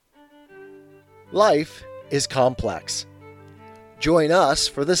Life is complex. Join us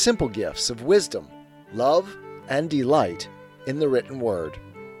for the simple gifts of wisdom, love, and delight in the written word.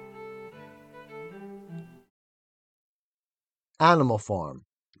 Animal Farm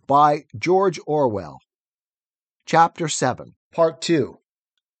by George Orwell. Chapter 7, Part 2.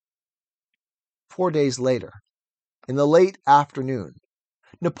 4 days later, in the late afternoon,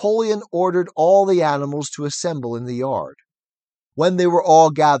 Napoleon ordered all the animals to assemble in the yard. When they were all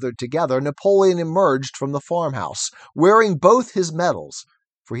gathered together, Napoleon emerged from the farmhouse, wearing both his medals,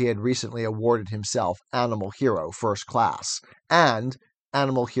 for he had recently awarded himself Animal Hero First Class and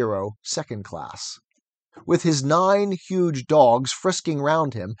Animal Hero Second Class, with his 9 huge dogs frisking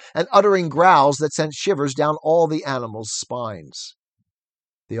round him and uttering growls that sent shivers down all the animals' spines.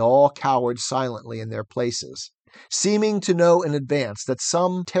 They all cowered silently in their places, seeming to know in advance that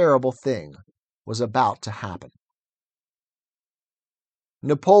some terrible thing was about to happen.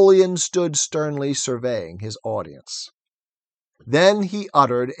 Napoleon stood sternly surveying his audience. Then he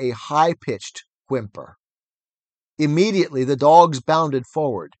uttered a high-pitched whimper. Immediately the dogs bounded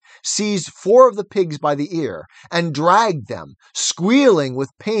forward, seized 4 of the pigs by the ear, and dragged them, squealing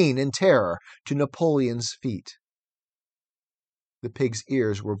with pain and terror, to Napoleon's feet. The pigs'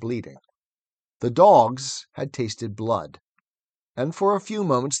 ears were bleeding. The dogs had tasted blood, and for a few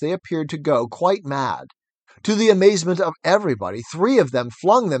moments they appeared to go quite mad. To the amazement of everybody, 3 of them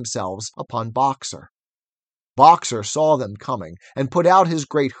flung themselves upon Boxer. Boxer saw them coming and put out his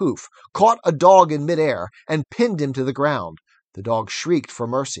great hoof, caught a dog in midair, and pinned him to the ground. The dog shrieked for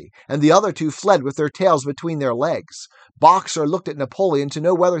mercy, and the other 2 fled with their tails between their legs. Boxer looked at Napoleon to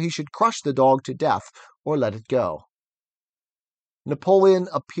know whether he should crush the dog to death or let it go. Napoleon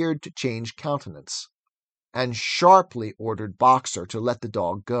appeared to change countenance, and sharply ordered Boxer to let the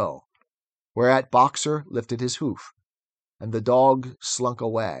dog go, whereat Boxer lifted his hoof, and the dog slunk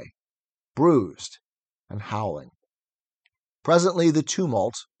away, bruised and howling. Presently the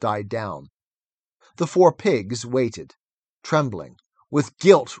tumult died down. The 4 pigs waited, trembling, with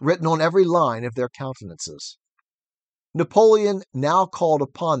guilt written on every line of their countenances. Napoleon now called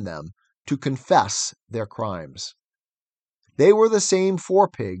upon them to confess their crimes. They were the same 4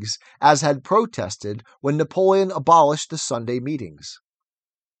 pigs as had protested when Napoleon abolished the Sunday meetings.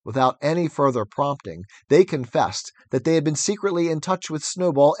 Without any further prompting, they confessed that they had been secretly in touch with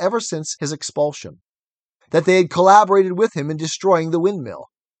Snowball ever since his expulsion, that they had collaborated with him in destroying the windmill,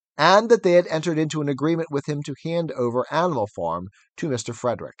 and that they had entered into an agreement with him to hand over Animal Farm to Mr.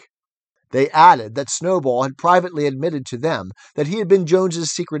 Frederick. They added that Snowball had privately admitted to them that he had been Jones's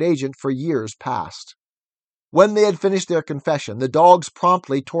secret agent for years past. When they had finished their confession, the dogs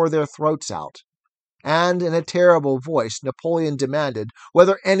promptly tore their throats out, and in a terrible voice Napoleon demanded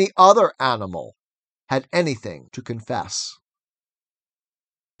whether any other animal had anything to confess.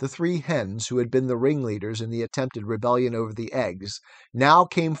 The 3 hens who had been the ringleaders in the attempted rebellion over the eggs now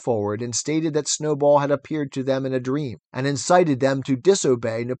came forward and stated that Snowball had appeared to them in a dream and incited them to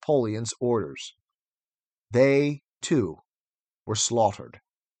disobey Napoleon's orders. They, too, were slaughtered.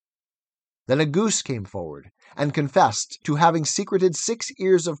 Then a goose came forward and confessed to having secreted 6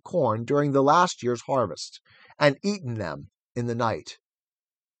 ears of corn during the last year's harvest, and eaten them in the night.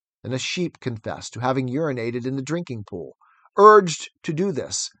 Then a sheep confessed to having urinated in the drinking pool, urged to do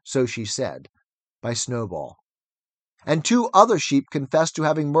this, so she said, by Snowball. And 2 other sheep confessed to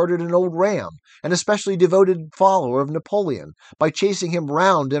having murdered an old ram, an especially devoted follower of Napoleon, by chasing him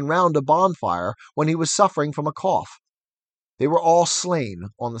round and round a bonfire when he was suffering from a cough. They were all slain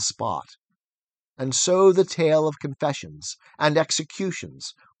on the spot. And so the tale of confessions and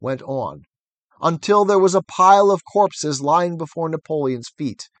executions went on, until there was a pile of corpses lying before Napoleon's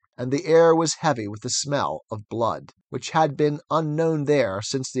feet, and the air was heavy with the smell of blood, which had been unknown there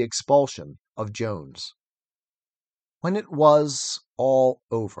since the expulsion of Jones. When it was all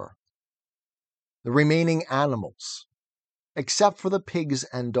over, the remaining animals, except for the pigs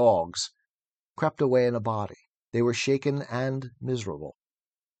and dogs, crept away in a body. They were shaken and miserable.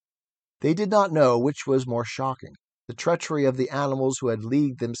 They did not know which was more shocking, the treachery of the animals who had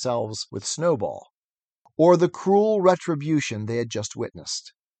leagued themselves with Snowball, or the cruel retribution they had just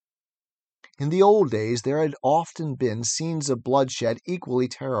witnessed. In the old days there had often been scenes of bloodshed equally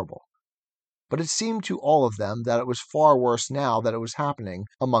terrible, but it seemed to all of them that it was far worse now that it was happening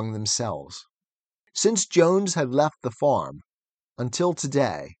among themselves. Since Jones had left the farm, until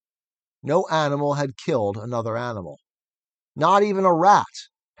today, no animal had killed another animal. Not even a rat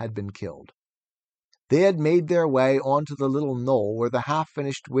had been killed. They had made their way onto the little knoll where the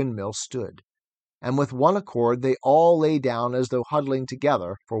half-finished windmill stood, and with one accord they all lay down as though huddling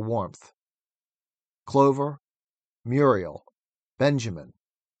together for warmth. Clover, Muriel, Benjamin,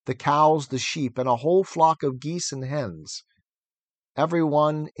 the cows, the sheep, and a whole flock of geese and hens. Every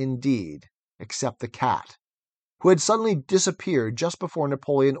one, indeed, except the cat, who had suddenly disappeared just before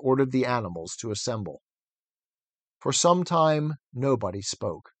Napoleon ordered the animals to assemble. For some time nobody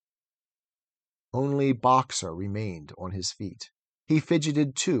spoke. Only Boxer remained on his feet. He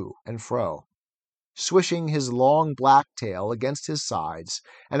fidgeted to and fro, swishing his long black tail against his sides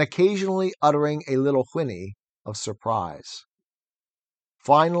and occasionally uttering a little whinny of surprise.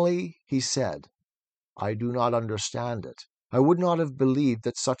 Finally he said, "I do not understand it. I would not have believed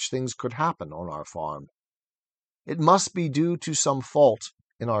that such things could happen on our farm. It must be due to some fault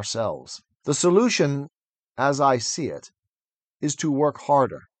in ourselves. The solution, as I see it, is to work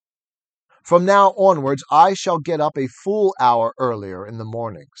harder. From now onwards I shall get up a full hour earlier in the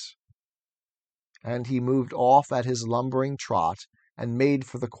mornings." And he moved off at his lumbering trot and made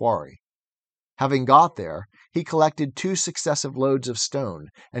for the quarry. Having got there, he collected 2 successive loads of stone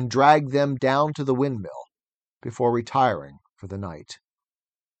and dragged them down to the windmill before retiring for the night.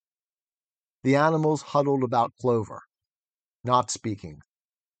 The animals huddled about Clover, not speaking.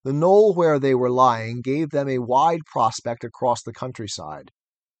 The knoll where they were lying gave them a wide prospect across the countryside.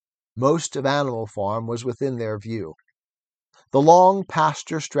 Most of Animal Farm was within their view. The long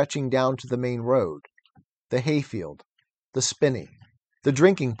pasture stretching down to the main road, the hayfield, the spinney, the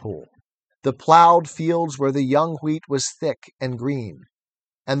drinking pool, the plowed fields where the young wheat was thick and green,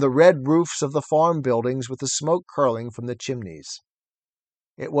 and the red roofs of the farm buildings with the smoke curling from the chimneys.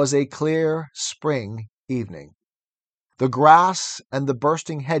 It was a clear spring evening. The grass and the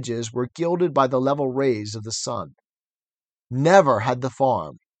bursting hedges were gilded by the level rays of the sun. Never had the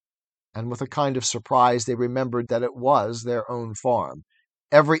farm, and with a kind of surprise they remembered that it was their own farm,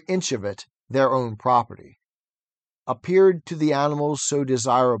 every inch of it their own property, appeared to the animals so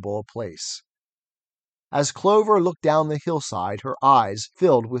desirable a place. As Clover looked down the hillside, her eyes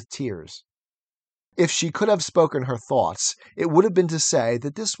filled with tears. If she could have spoken her thoughts, it would have been to say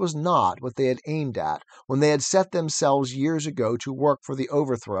that this was not what they had aimed at when they had set themselves years ago to work for the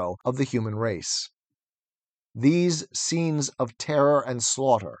overthrow of the human race. These scenes of terror and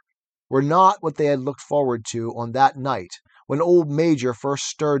slaughter were not what they had looked forward to on that night when old Major first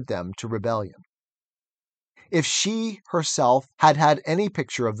stirred them to rebellion. If she herself had had any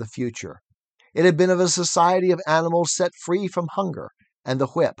picture of the future, it had been of a society of animals set free from hunger and the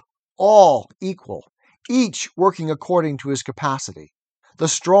whip, all equal, each working according to his capacity, the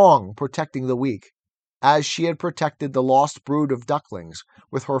strong protecting the weak, as she had protected the lost brood of ducklings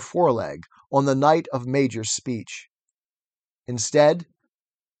with her foreleg on the night of Major's speech. Instead,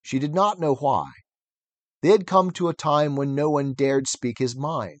 she did not know why, they had come to a time when no one dared speak his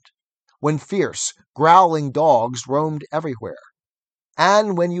mind, when fierce, growling dogs roamed everywhere,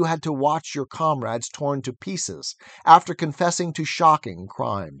 and when you had to watch your comrades torn to pieces after confessing to shocking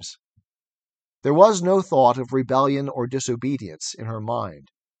crimes. There was no thought of rebellion or disobedience in her mind.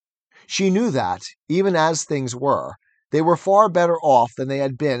 She knew that, even as things were, they were far better off than they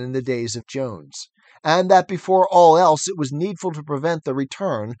had been in the days of Jones, and that before all else it was needful to prevent the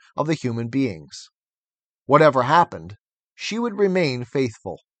return of the human beings. Whatever happened, she would remain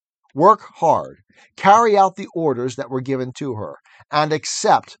faithful, work hard, carry out the orders that were given to her, and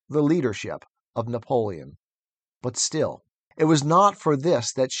accept the leadership of Napoleon. But still, it was not for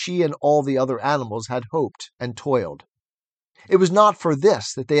this that she and all the other animals had hoped and toiled. It was not for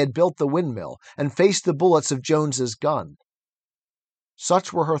this that they had built the windmill and faced the bullets of Jones's gun.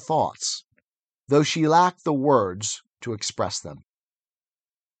 Such were her thoughts, though she lacked the words to express them.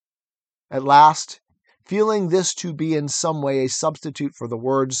 At last, feeling this to be in some way a substitute for the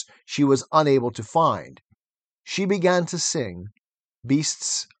words she was unable to find, she began to sing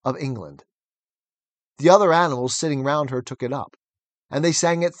Beasts of England. The other animals sitting round her took it up, and they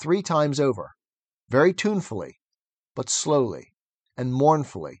sang it 3 times over, very tunefully, but slowly and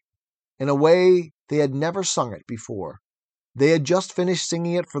mournfully, in a way they had never sung it before. They had just finished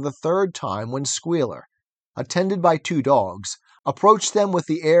singing it for the 3rd time when Squealer, attended by 2 dogs, approached them with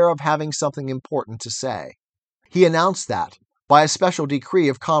the air of having something important to say. He announced that, by a special decree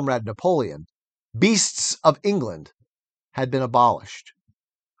of Comrade Napoleon, Beasts of England had been abolished.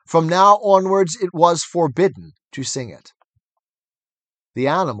 From now onwards it was forbidden to sing it. The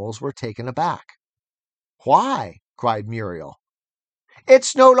animals were taken aback. "Why?" cried Muriel.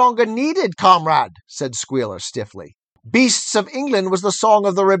 "It's no longer needed, comrade," said Squealer stiffly. "Beasts of England was the song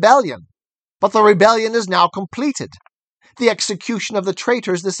of the rebellion, but the rebellion is now completed. The execution of the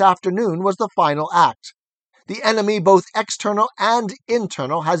traitors this afternoon was the final act. The enemy, both external and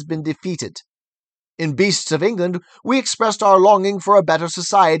internal, has been defeated. In Beasts of England, we expressed our longing for a better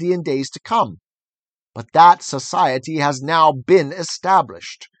society in days to come. But that society has now been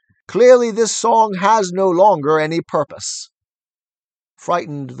established. Clearly this song has no longer any purpose."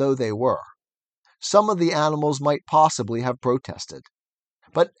 Frightened though they were, some of the animals might possibly have protested.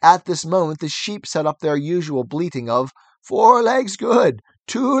 But at this moment the sheep set up their usual bleating of 4 legs good,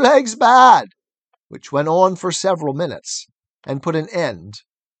 2 legs bad, which went on for several minutes, and put an end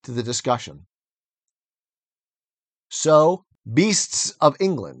to the discussion. So, Beasts of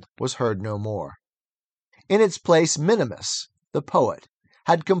England was heard no more. In its place, Minimus, the poet,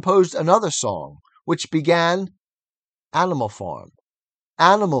 had composed another song, which began, "Animal Farm,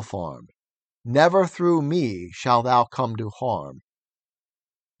 Animal Farm, never through me shall thou come to harm."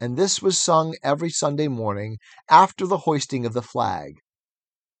 And this was sung every Sunday morning after the hoisting of the flag.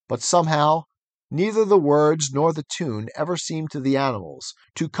 But somehow, neither the words nor the tune ever seemed to the animals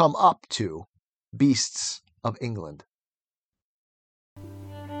to come up to Beasts of England.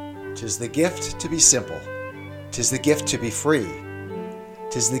 'Tis the gift to be simple. 'Tis the gift to be free.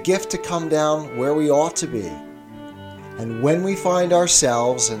 'Tis the gift to come down where we ought to be. And when we find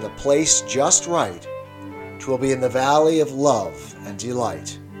ourselves in the place just right, 'twill be in the valley of love and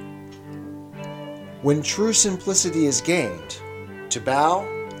delight. When true simplicity is gained, to bow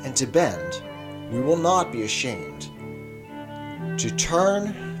and to bend, we will not be ashamed. To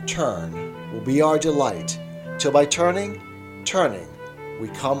turn will be our delight, till by turning, we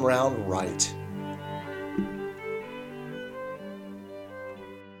come round right.